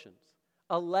 different emotions,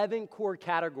 11 core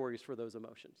categories for those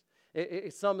emotions.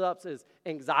 It sums up as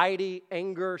anxiety,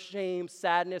 anger, shame,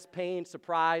 sadness, pain,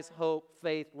 surprise, hope,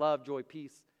 faith, love, joy,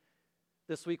 peace.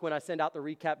 This week when I send out the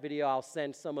recap video, I'll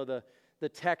send some of the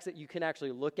text that you can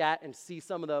actually look at and see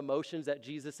some of the emotions that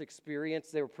Jesus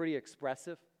experienced. They were pretty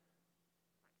expressive.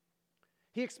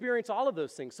 He experienced all of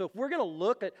those things. So if we're going to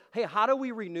look at, hey, how do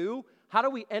we renew? How do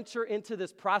we enter into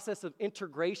this process of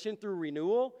integration through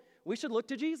renewal? We should look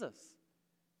to Jesus.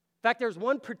 In fact, there's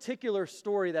one particular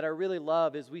story that I really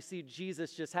love is we see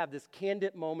Jesus just have this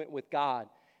candid moment with God,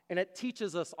 and it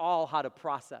teaches us all how to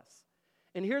process.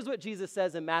 And here's what Jesus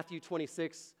says in Matthew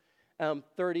 26,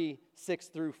 36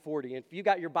 through 40. And if you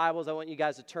got your Bibles, I want you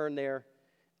guys to turn there.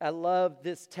 I love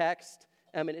this text,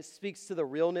 and it speaks to the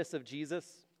realness of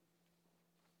Jesus.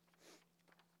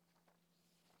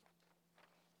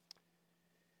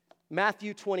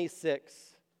 Matthew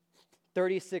 26,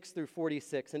 36 through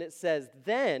 46, and it says,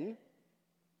 "Then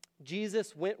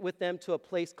Jesus went with them to a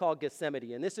place called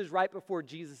Gethsemane." And this is right before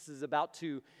Jesus is about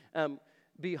to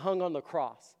be hung on the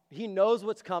cross. He knows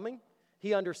what's coming.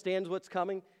 He understands what's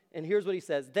coming. And here's what he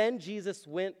says. "Then Jesus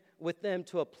went with them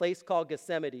to a place called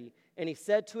Gethsemane, and he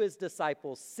said to his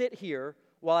disciples, 'Sit here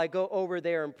while I go over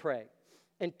there and pray.'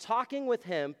 And talking with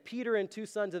him, Peter and two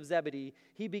sons of Zebedee,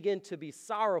 he began to be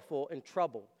sorrowful and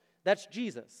troubled." That's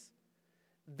Jesus.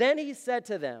 "Then he said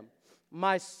to them,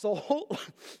 'My soul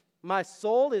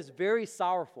is very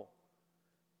sorrowful.'"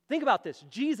 Think about this.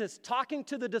 Jesus talking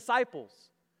to the disciples,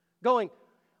 going,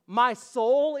 "My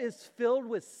soul is filled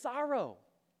with sorrow,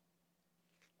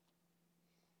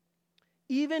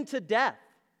 even to death.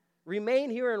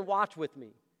 Remain here and watch with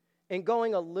me." And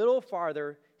going a little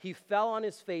farther, he fell on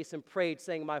his face and prayed,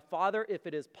 saying, "My Father, if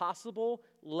it is possible,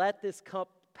 let this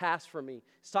cup pass from me."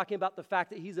 He's talking about the fact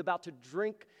that he's about to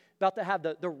drink, about to have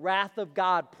the wrath of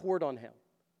God poured on him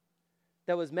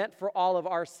that was meant for all of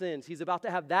our sins. He's about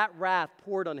to have that wrath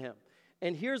poured on him.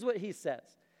 And here's what he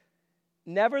says.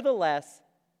 "Nevertheless,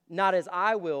 not as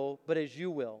I will, but as you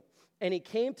will." And he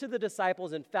came to the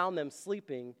disciples and found them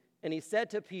sleeping. And he said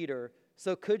to Peter,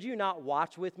 "So could you not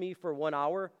watch with me for 1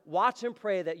 hour? Watch and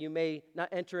pray that you may not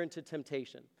enter into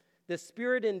temptation. The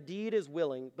spirit indeed is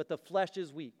willing, but the flesh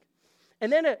is weak."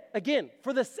 And then again,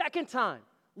 for the second time,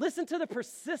 listen to the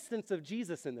persistence of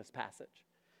Jesus in this passage.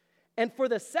 "And for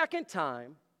the second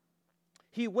time,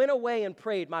 he went away and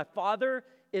prayed, 'My Father,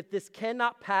 if this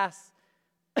cannot pass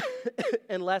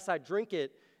unless I drink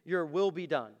it, your will be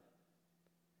done.'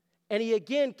 And he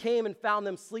again came and found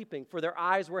them sleeping, for their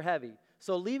eyes were heavy.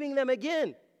 So leaving them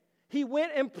again, he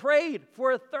went and prayed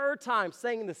for a third time,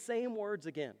 saying the same words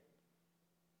again."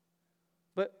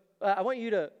 But I want you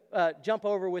to jump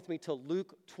over with me to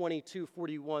Luke 22,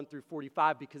 41 through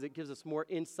 45, because it gives us more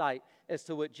insight as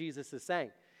to what Jesus is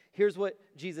saying. Here's what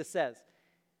Jesus says.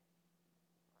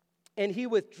 "And he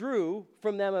withdrew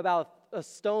from them about a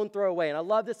stone throw away." And I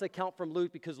love this account from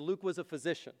Luke because Luke was a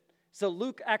physician. So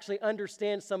Luke actually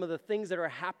understands some of the things that are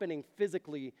happening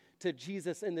physically to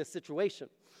Jesus in this situation.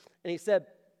 And he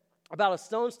said, "About a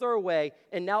stone's throw away,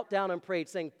 and knelt down and prayed,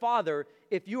 saying, 'Father,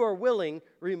 if you are willing,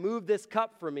 remove this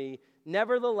cup from me.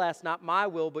 Nevertheless, not my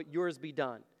will, but yours be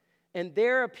done.' And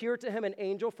there appeared to him an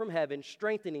angel from heaven,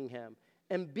 strengthening him.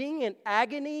 And being in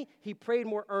agony, he prayed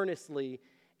more earnestly,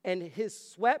 and his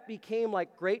sweat became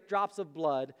like great drops of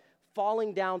blood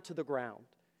falling down to the ground."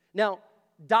 Now,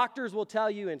 doctors will tell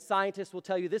you and scientists will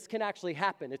tell you this can actually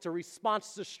happen. It's a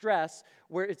response to stress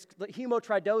where it's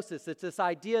hematidrosis. It's this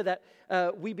idea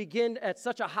that we begin at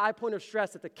such a high point of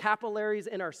stress that the capillaries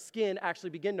in our skin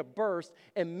actually begin to burst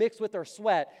and mix with our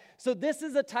sweat. So this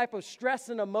is a type of stress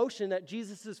and emotion that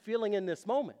Jesus is feeling in this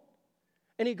moment.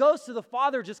 And he goes to the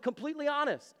Father just completely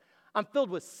honest. "I'm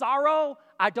filled with sorrow.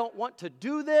 I don't want to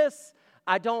do this.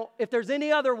 If there's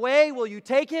any other way, will you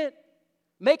take it?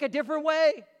 Make a different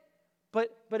way.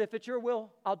 But if it's your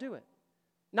will, I'll do it."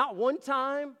 Not one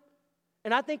time.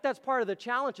 And I think that's part of the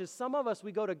challenge is some of us,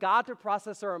 we go to God to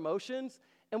process our emotions,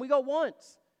 and we go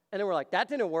once. And then we're like, that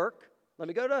didn't work. Let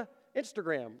me go to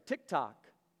Instagram,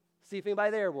 TikTok, see if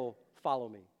anybody there will follow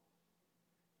me.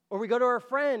 Or we go to our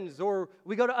friends, or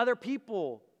we go to other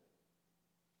people.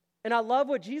 And I love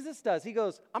what Jesus does. He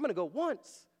goes, "I'm going to go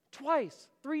once, twice,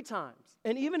 3 times.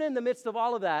 And even in the midst of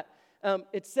all of that,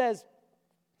 it says,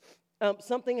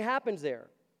 something happens there.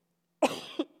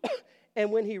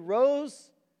 "And when he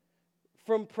rose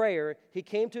from prayer, he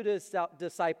came to his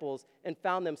disciples and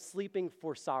found them sleeping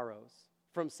from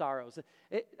sorrows.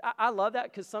 I love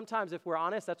that because sometimes if we're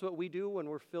honest, that's what we do when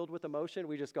we're filled with emotion.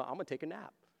 We just go, I'm going to take a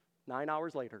nap. 9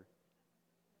 hours later.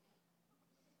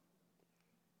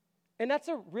 And that's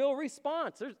a real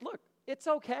response. Look, it's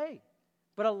okay.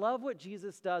 But I love what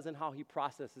Jesus does and how he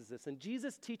processes this. And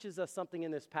Jesus teaches us something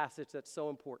in this passage that's so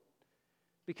important.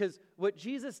 Because what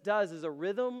Jesus does is a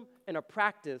rhythm and a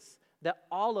practice that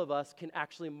all of us can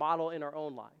actually model in our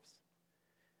own lives.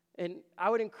 And I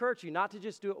would encourage you not to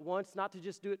just do it once, not to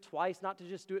just do it twice, not to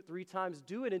just do it 3 times.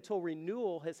 Do it until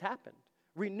renewal has happened.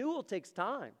 Renewal takes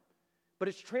time, but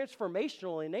it's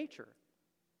transformational in nature.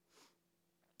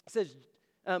 It says,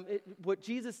 what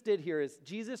Jesus did here is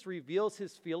Jesus reveals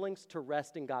his feelings to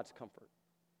rest in God's comfort.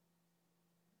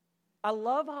 I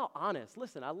love how honest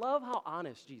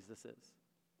Jesus is.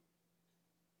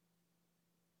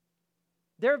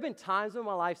 There have been times in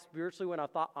my life spiritually when I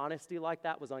thought honesty like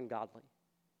that was ungodly.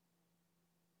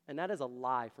 And that is a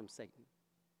lie from Satan.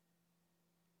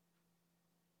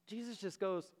 Jesus just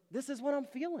goes, this is what I'm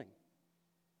feeling.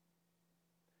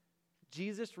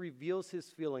 Jesus reveals his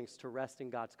feelings to rest in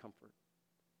God's comfort.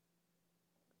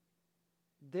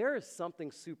 There is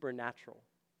something supernatural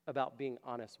about being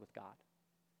honest with God.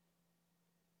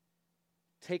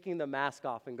 Taking the mask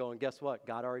off and going, guess what?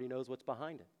 God already knows what's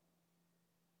behind it.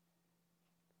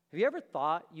 Have you ever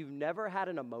thought you've never had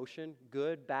an emotion,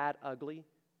 good, bad, ugly,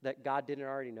 that God didn't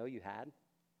already know you had?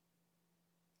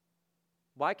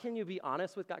 Why can you be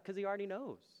honest with God? Because he already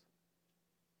knows.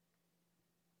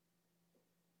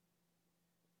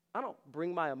 I don't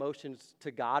bring my emotions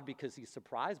to God because he's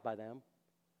surprised by them.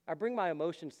 I bring my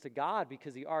emotions to God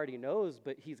because he already knows,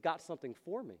 but he's got something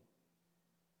for me.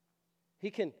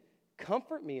 He can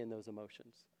comfort me in those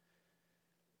emotions.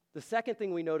 The second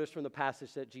thing we notice from the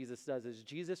passage that Jesus does is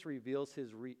Jesus reveals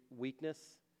his weakness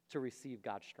to receive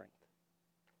God's strength.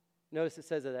 Notice it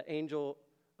says that the angel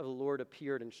of the Lord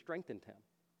appeared and strengthened him.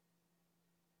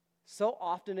 So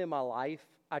often in my life,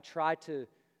 I try to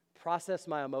process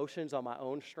my emotions on my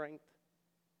own strength.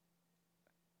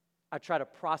 I try to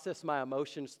process my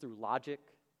emotions through logic.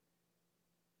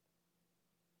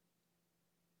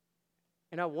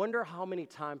 And I wonder how many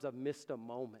times I've missed a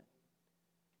moment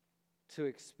to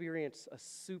experience a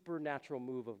supernatural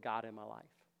move of God in my life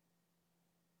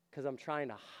because I'm trying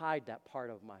to hide that part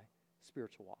of my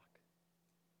spiritual walk.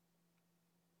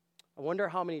 I wonder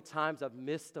how many times I've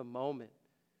missed a moment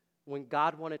when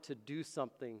God wanted to do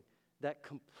something that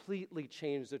completely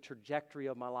changed the trajectory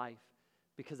of my life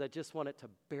because I just wanted to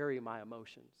bury my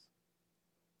emotions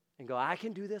and go, I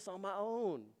can do this on my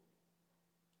own.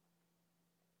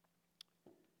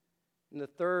 And the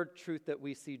third truth that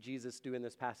we see Jesus do in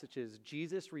this passage is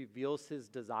Jesus reveals his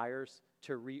desires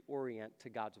to reorient to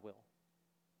God's will.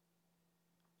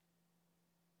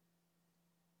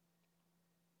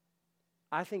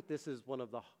 I think this is one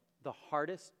of the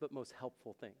hardest but most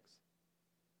helpful things,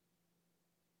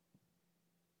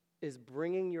 is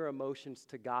bringing your emotions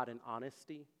to God in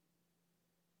honesty.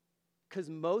 Because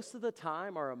most of the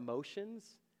time, our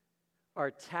emotions are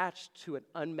attached to an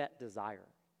unmet desire.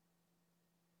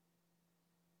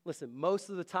 Listen, most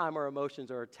of the time our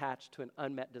emotions are attached to an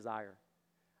unmet desire.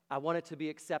 I wanted to be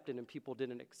accepted and people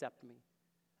didn't accept me.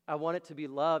 I wanted to be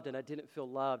loved and I didn't feel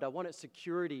loved. I wanted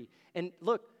security. And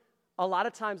look, a lot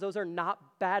of times those are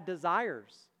not bad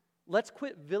desires. Let's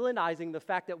quit villainizing the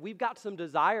fact that we've got some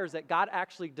desires that God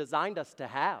actually designed us to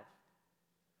have.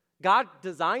 God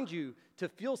designed you to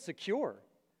feel secure.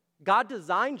 God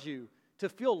designed you to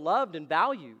feel loved and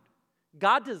valued.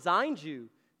 God designed you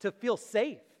to feel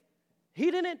safe. He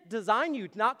didn't design you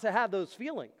not to have those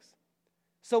feelings.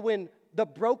 So when the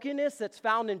brokenness that's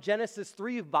found in Genesis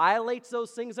 3 violates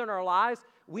those things in our lives,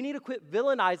 we need to quit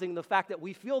villainizing the fact that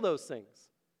we feel those things.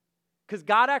 Because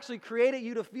God actually created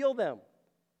you to feel them.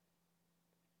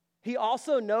 He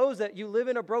also knows that you live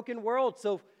in a broken world,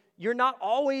 so you're not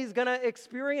always going to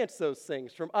experience those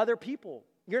things from other people.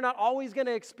 You're not always going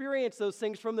to experience those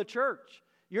things from the church.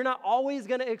 You're not always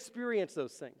going to experience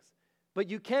those things. But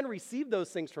you can receive those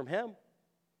things from him.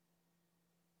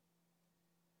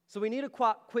 So we need to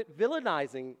quit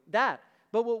villainizing that.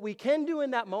 But what we can do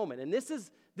in that moment, and this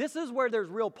is where there's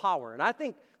real power. And I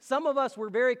think some of us, we're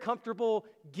very comfortable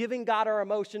giving God our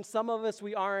emotions. Some of us,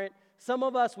 we aren't. Some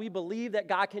of us, we believe that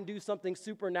God can do something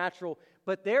supernatural.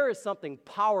 But there is something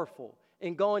powerful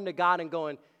in going to God and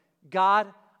going, God,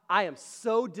 I am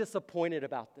so disappointed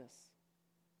about this.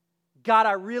 God,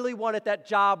 I really wanted that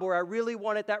job, or I really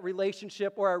wanted that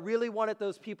relationship, or I really wanted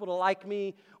those people to like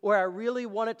me, or I really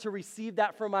wanted to receive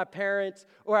that from my parents,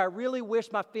 or I really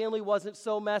wish my family wasn't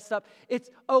so messed up. It's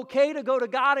okay to go to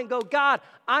God and go, God,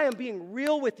 I am being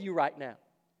real with you right now.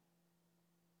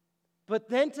 But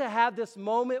then to have this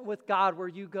moment with God where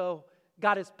you go,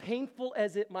 God, as painful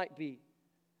as it might be,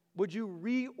 would you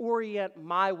reorient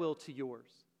my will to yours?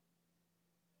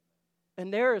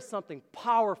 And there is something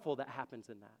powerful that happens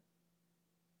in that.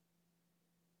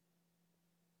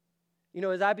 You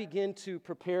know, as I begin to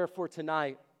prepare for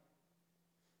tonight,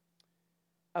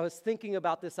 I was thinking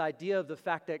about this idea of the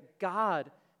fact that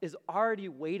God is already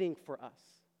waiting for us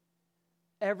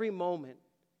every moment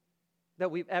that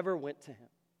we've ever went to him.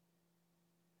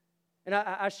 And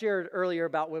I shared earlier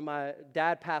about when my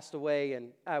dad passed away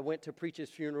and I went to preach his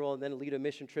funeral and then lead a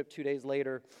mission trip 2 days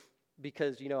later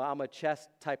because, you know, I'm a chest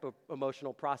type of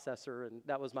emotional processor, and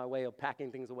that was my way of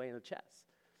packing things away in the chest.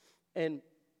 And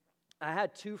I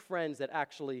had two friends that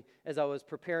actually, as I was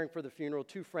preparing for the funeral,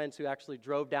 two friends who actually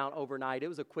drove down overnight. It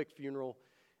was a quick funeral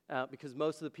because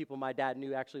most of the people my dad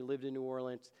knew actually lived in New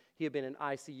Orleans. He had been in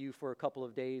ICU for a couple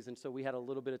of days, and so we had a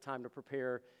little bit of time to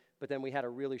prepare, but then we had a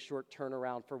really short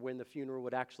turnaround for when the funeral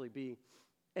would actually be.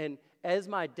 And as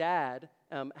my dad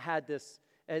had this,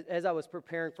 as I was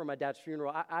preparing for my dad's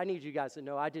funeral, I need you guys to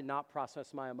know I did not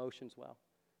process my emotions well.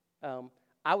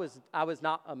 I was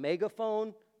not a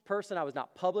megaphone person. I was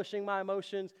not publishing my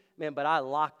emotions, man, but I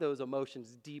locked those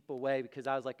emotions deep away because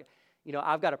I was like, you know,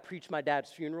 I've got to preach my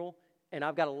dad's funeral, and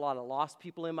I've got a lot of lost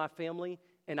people in my family,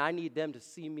 and I need them to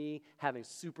see me having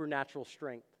supernatural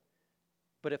strength.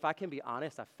 But if I can be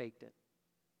honest, I faked it.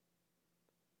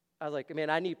 I was like, man,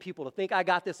 I need people to think I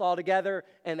got this all together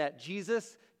and that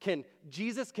Jesus can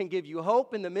give you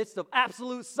hope in the midst of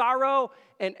absolute sorrow,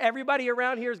 and everybody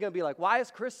around here is going to be like, why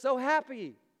is Chris so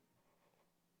happy?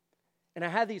 And I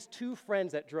had these two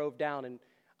friends that drove down, and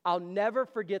I'll never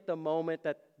forget the moment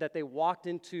that they walked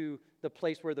into the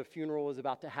place where the funeral was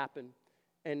about to happen.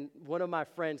 And one of my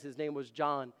friends, his name was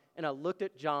John, and I looked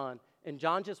at John, and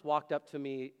John just walked up to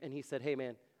me, and he said, hey,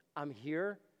 man, I'm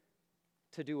here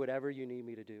to do whatever you need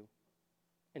me to do.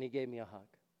 And he gave me a hug.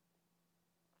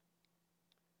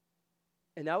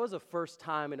 And that was the first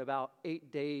time in about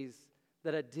 8 days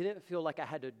that I didn't feel like I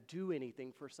had to do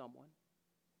anything for someone.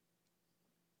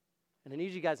 And I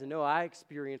need you guys to know I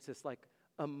experienced this like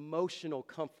emotional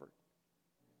comfort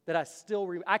that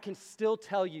I can still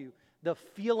tell you the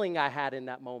feeling I had in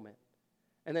that moment.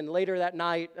 And then later that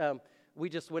night, we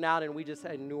just went out and we just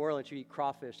had in New Orleans, you eat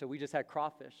crawfish, so we just had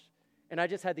crawfish. And I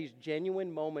just had these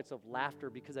genuine moments of laughter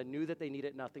because I knew that they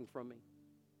needed nothing from me.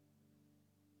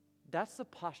 That's the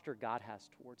posture God has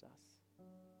towards us.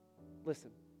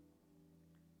 Listen.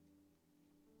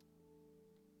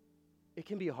 It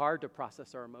can be hard to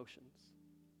process our emotions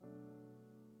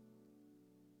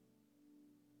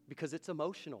because it's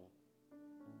emotional.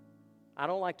 I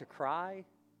don't like to cry.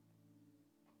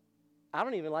 I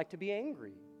don't even like to be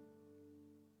angry.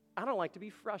 I don't like to be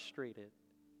frustrated.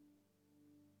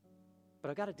 But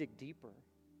I've got to dig deeper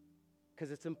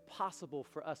because it's impossible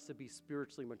for us to be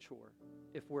spiritually mature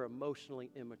if we're emotionally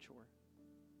immature.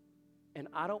 And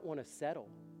I don't want to settle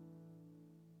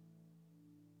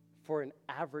for an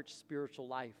average spiritual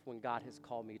life when God has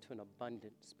called me to an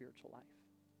abundant spiritual life.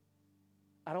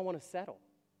 I don't want to settle.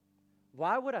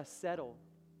 Why would I settle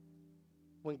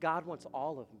when God wants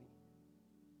all of me?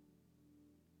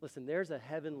 Listen, there's a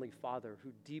heavenly Father who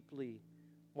deeply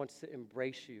wants to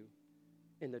embrace you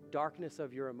in the darkness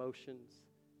of your emotions,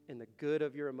 in the good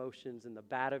of your emotions, in the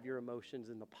bad of your emotions,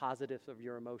 in the positives of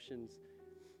your emotions,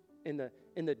 in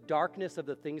the darkness of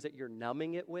the things that you're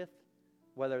numbing it with,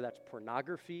 whether that's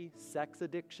pornography, sex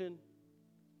addiction,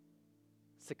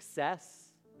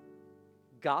 success,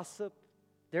 gossip.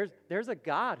 There's a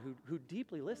God who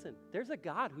deeply, listen, there's a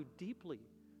God who deeply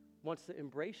wants to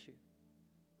embrace you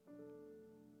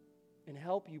and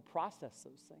help you process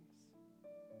those things.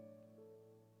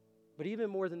 But even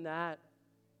more than that,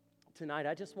 tonight,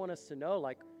 I just want us to know,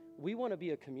 like, we want to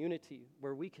be a community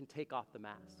where we can take off the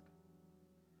mask.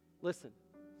 Listen,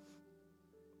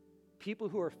 people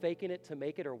who are faking it to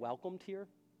make it are welcomed here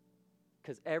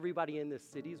because everybody in this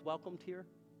city is welcomed here.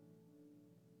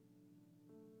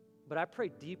 But I pray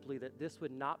deeply that this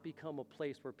would not become a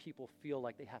place where people feel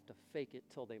like they have to fake it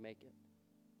till they make it.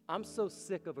 I'm so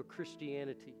sick of a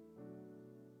Christianity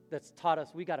that's taught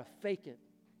us we got to fake it.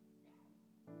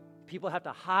 People have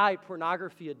to hide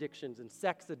pornography addictions and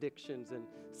sex addictions and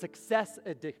success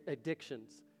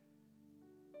addictions.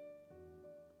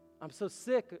 I'm so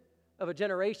sick of a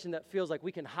generation that feels like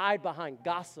we can hide behind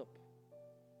gossip.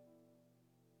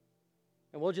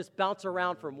 And we'll just bounce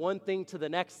around from one thing to the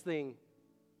next thing,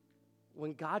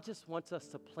 when God just wants us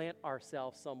to plant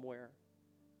ourselves somewhere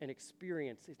and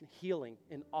experience healing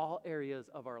in all areas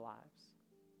of our lives.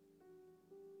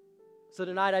 So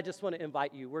tonight, I just want to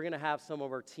invite you. We're going to have some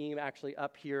of our team actually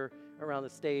up here around the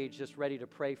stage just ready to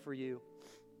pray for you.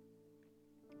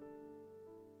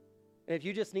 And if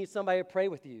you just need somebody to pray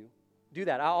with you, do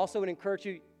that. I also would encourage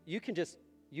you, you can just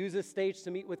use this stage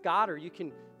to meet with God, or you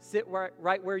can sit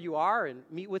right where you are and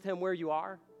meet with him where you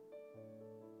are.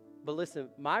 But listen,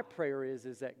 my prayer is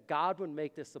that God would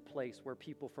make this a place where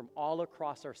people from all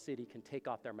across our city can take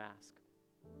off their mask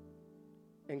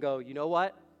and go, you know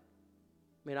what?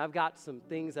 Man, I've got some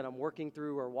things that I'm working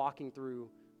through or walking through,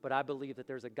 but I believe that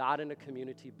there's a God in a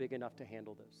community big enough to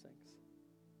handle those things.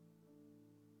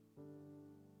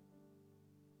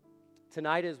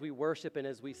 Tonight, as we worship and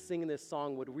as we sing this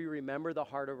song, would we remember the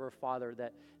heart of our Father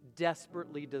that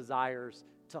desperately desires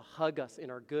to hug us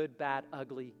in our good, bad,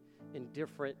 ugly,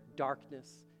 indifferent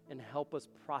darkness and help us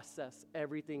process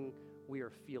everything we are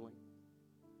feeling.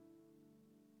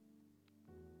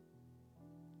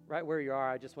 Right where you are,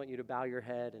 I just want you to bow your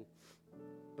head, and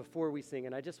before we sing,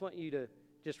 and I just want you to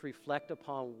just reflect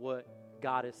upon what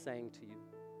God is saying to you.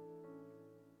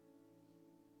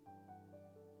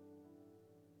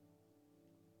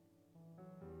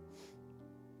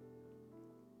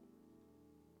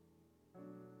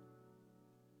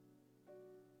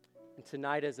 And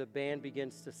tonight, as a band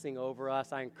begins to sing over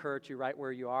us, I encourage you right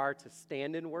where you are to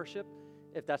stand in worship,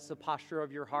 if that's the posture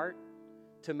of your heart,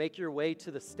 to make your way to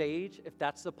the stage, if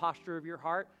that's the posture of your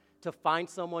heart, to find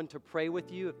someone to pray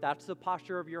with you, if that's the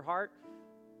posture of your heart.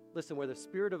 Listen, where the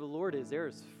Spirit of the Lord is, there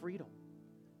is freedom.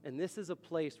 And this is a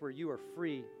place where you are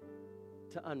free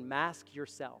to unmask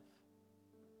yourself.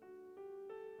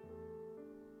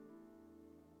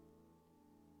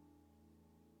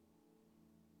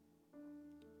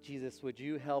 Jesus, would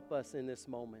you help us in this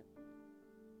moment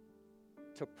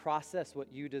to process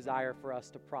what you desire for us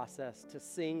to process, to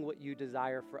sing what you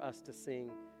desire for us to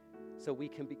sing, so we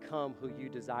can become who you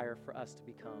desire for us to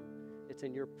become. It's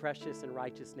in your precious and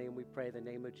righteous name we pray, the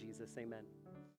name of Jesus. Amen.